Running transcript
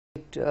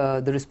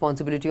the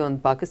responsibility on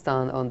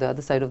Pakistan on the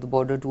other side of the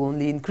border to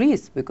only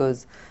increase,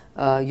 because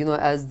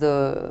as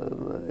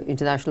the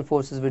international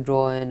forces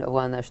withdraw and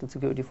Afghan national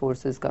security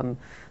forces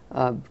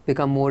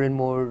become more and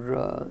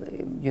more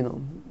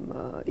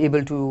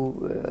able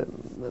to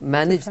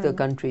manage the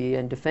country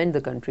and defend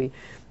the country.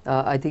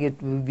 I think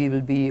we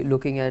will be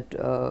looking at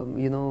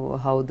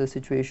how the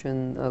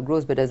situation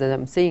grows. But as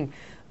I'm saying,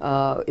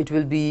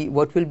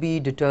 what will be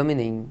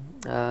determining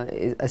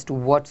as to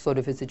what sort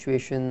of a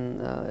situation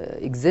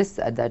exists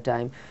at that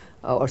time,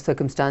 or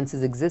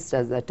circumstances exist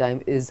at that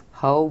time, is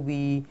how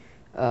we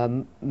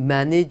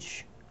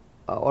manage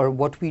or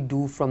what we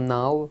do from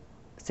now,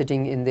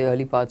 sitting in the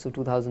early parts of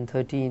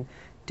 2013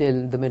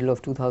 till the middle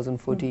of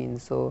 2014.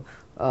 So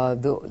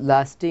the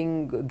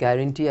lasting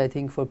guarantee, I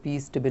think, for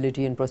peace,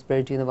 stability and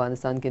prosperity in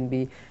Afghanistan can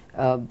be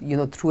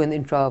through an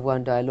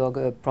intra-Afghan dialogue,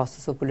 a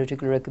process of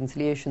political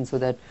reconciliation, so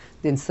that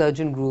the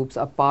insurgent groups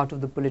are part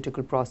of the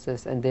political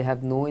process and they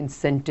have no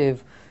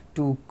incentive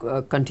to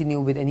continue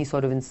with any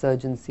sort of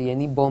insurgency,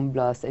 any bomb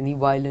blast, any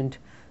violent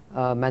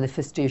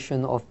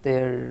manifestation of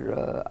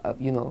their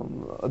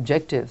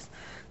objectives.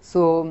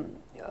 So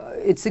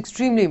it's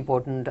extremely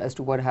important as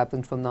to what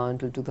happens from now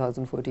until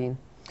 2014.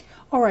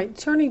 All right,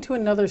 turning to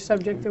another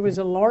subject, there was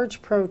a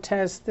large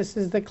protest. This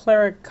is the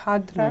cleric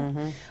Khar.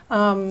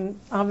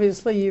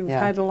 Obviously, you've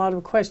had a lot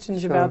of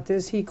questions about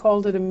this. He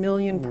called it a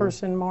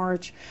million-person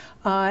march.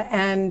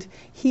 And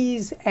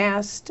he's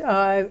asked,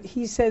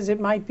 he says it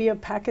might be a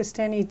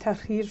Pakistani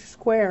Tahrir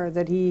Square,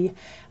 that he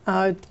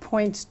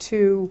points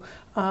to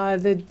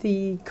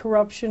the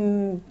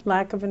corruption,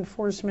 lack of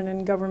enforcement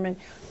in government.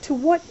 To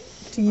what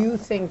do you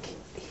think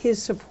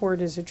his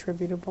support is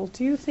attributable?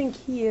 Do you think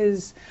he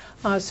is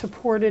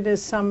supported, as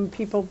some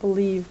people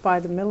believe, by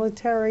the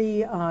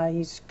military?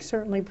 He's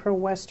certainly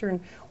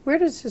pro-Western. Where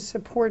does his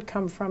support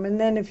come from? And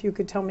then if you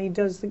could tell me,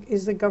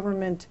 is the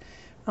government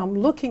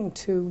looking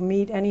to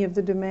meet any of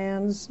the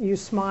demands? You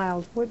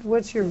smiled.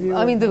 What's your view?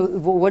 I mean,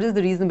 what is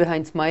the reason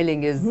behind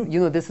smiling is,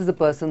 this is a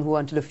person who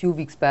until a few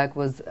weeks back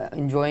was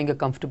enjoying a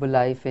comfortable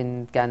life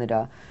in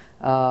Canada,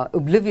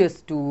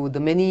 oblivious to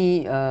the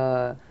many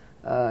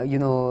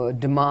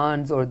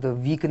demands or the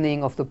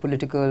weakening of the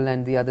political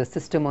and the other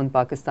system on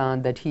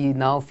Pakistan that he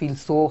now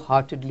feels so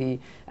heartedly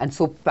and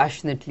so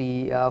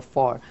passionately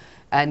for.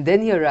 And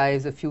then he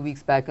arrives a few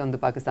weeks back on the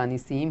Pakistani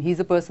scene. He's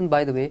a person,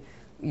 by the way,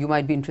 you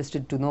might be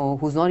interested to know,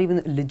 who's not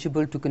even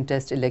eligible to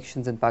contest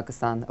elections in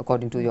Pakistan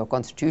according to your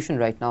constitution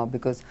right now,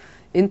 because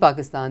in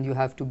Pakistan you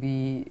have to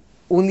be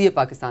only a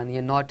Pakistani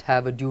and not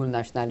have a dual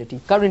nationality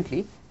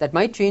currently. That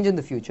might change in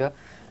the future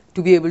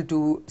to be able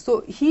to.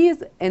 So he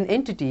is an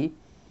entity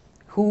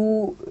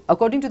who,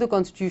 according to the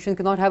constitution,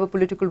 cannot have a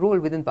political role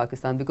within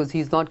Pakistan because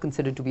he's not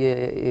considered to be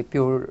a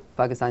pure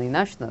Pakistani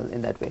national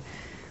in that way.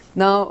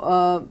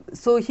 Now,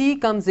 so he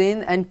comes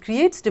in and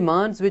creates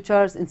demands which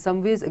are in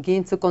some ways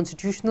against the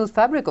constitutional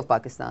fabric of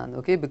Pakistan,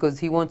 okay, because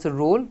he wants a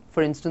role,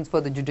 for instance,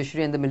 for the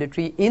judiciary and the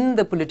military in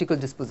the political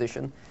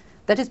disposition.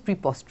 That is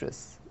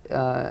preposterous.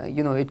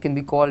 It can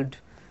be called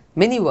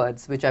many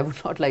words, which I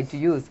would not like to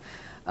use.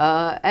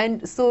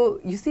 And so,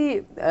 you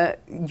see,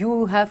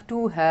 you have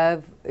to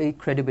have a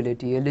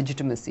credibility, a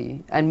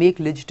legitimacy, and make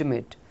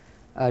legitimate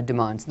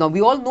demands. Now,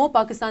 we all know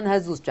Pakistan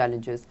has those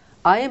challenges.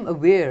 I am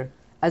aware,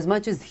 as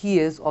much as he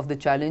is, of the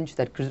challenge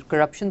that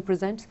corruption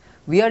presents.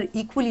 We are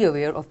equally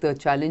aware of the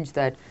challenge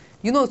that,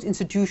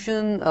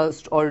 institution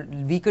or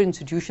weaker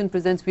institution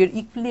presents. We are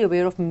equally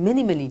aware of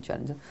many, many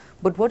challenges.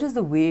 But what is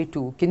the way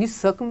to, can you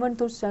circumvent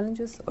those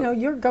challenges? No,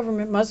 your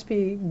government must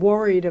be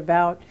worried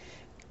about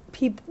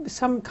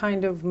some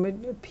kind of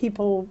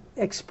people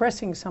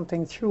expressing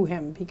something through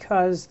him,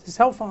 because the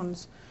cell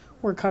phones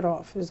were cut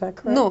off. Is that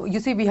correct? No, you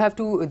see, we have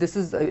to,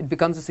 it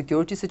becomes a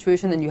security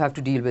situation and you have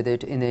to deal with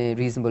it in a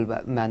reasonable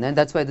manner. And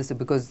that's why this is,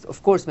 because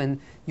of course when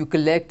you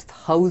collect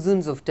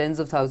thousands of, tens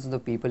of thousands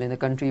of people in a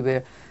country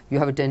where you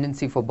have a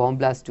tendency for bomb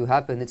blasts to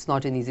happen, it's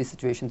not an easy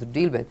situation to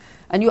deal with.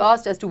 And you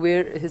asked as to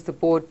where his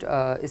support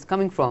is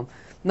coming from.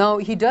 Now,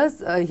 he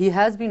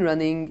has been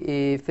running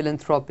a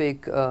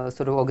philanthropic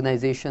sort of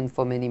organization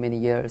for many, many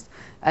years.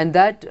 And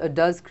that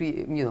does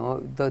create,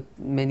 the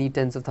many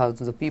tens of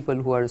thousands of people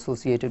who are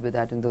associated with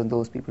that, and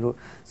those people who.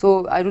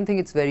 So I don't think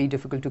it's very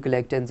difficult to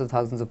collect tens of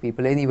thousands of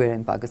people anywhere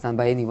in Pakistan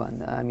by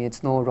anyone. I mean,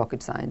 it's no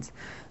rocket science.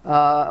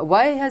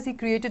 Why has he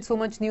created so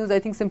much news? I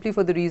think simply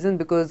for the reason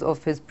because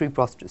of his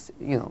preposterous,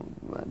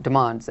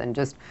 demands, and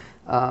just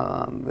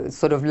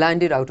sort of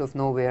landed out of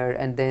nowhere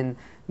and then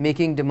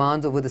making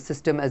demands over the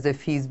system as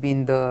if he's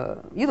been the,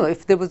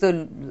 if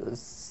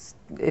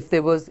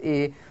there was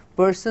a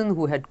person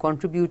who had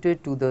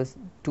contributed to the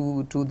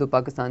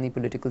Pakistani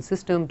political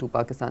system, to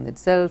Pakistan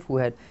itself, who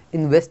had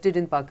invested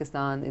in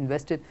Pakistan,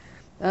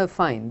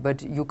 fine,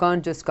 but you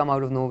can't just come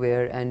out of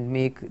nowhere and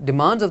make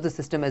demands of the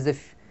system as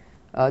if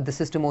the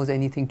system owes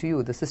anything to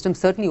you. The system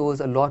certainly owes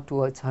a lot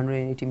to its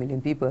 180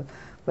 million people,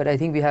 but I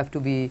think we have to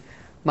be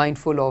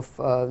mindful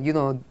of, you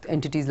know,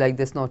 entities like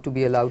this not to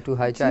be allowed to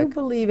hijack. Do you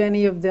believe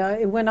any of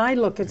the, when I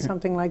look at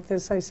something like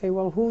this, I say,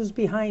 well, who's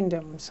behind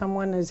him?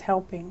 Someone is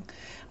helping.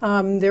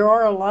 There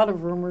are a lot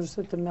of rumors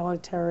that the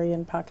military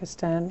in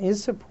Pakistan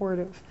is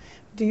supportive.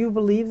 Do you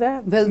believe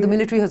that? Well, the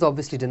military has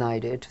obviously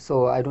denied it,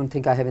 so I don't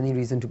think I have any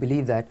reason to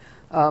believe that.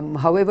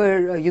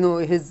 However, you know,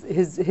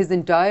 his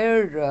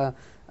entire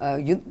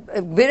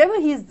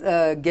wherever he's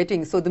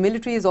getting, so the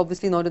military is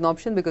obviously not an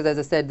option because, as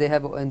I said, they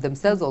have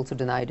themselves also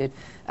denied it,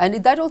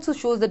 and that also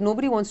shows that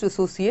nobody wants to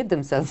associate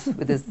themselves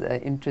with this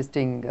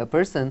interesting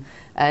person.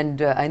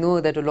 And I know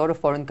that a lot of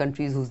foreign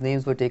countries whose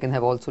names were taken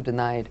have also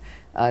denied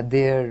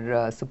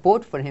their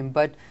support for him.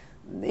 But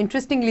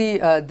interestingly,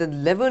 the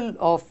level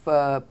of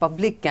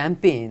public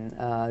campaign,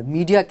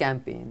 media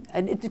campaign,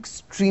 and it's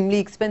extremely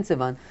expensive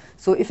one.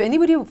 So if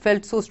anybody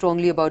felt so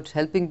strongly about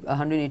helping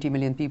 180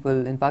 million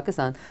people in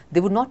Pakistan, they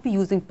would not be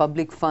using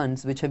public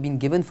funds which have been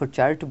given for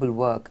charitable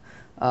work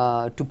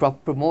to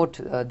promote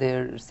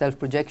their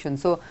self-projection.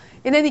 So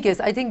in any case,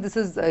 I think this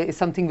is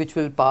something which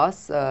will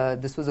pass.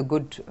 This was a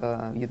good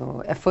you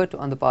know, effort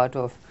on the part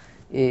of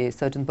a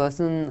certain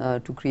person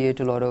to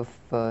create a lot of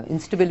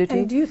instability.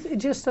 And do you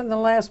just on the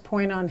last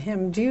point on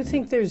him, do you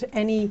think there's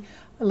any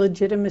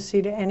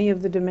legitimacy to any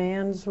of the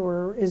demands,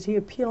 or is he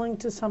appealing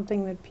to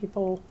something that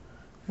people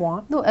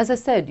want? No, as I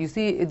said, you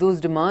see,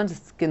 those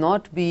demands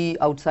cannot be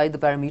outside the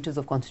parameters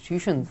of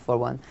constitution, for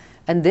one.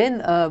 And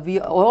then we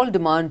all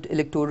demand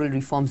electoral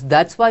reforms.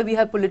 That's why we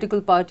have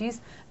political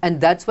parties, and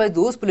that's why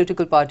those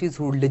political parties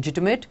who are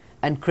legitimate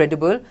and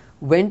credible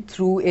went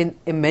through an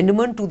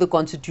amendment to the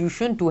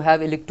constitution to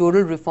have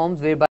electoral reforms whereby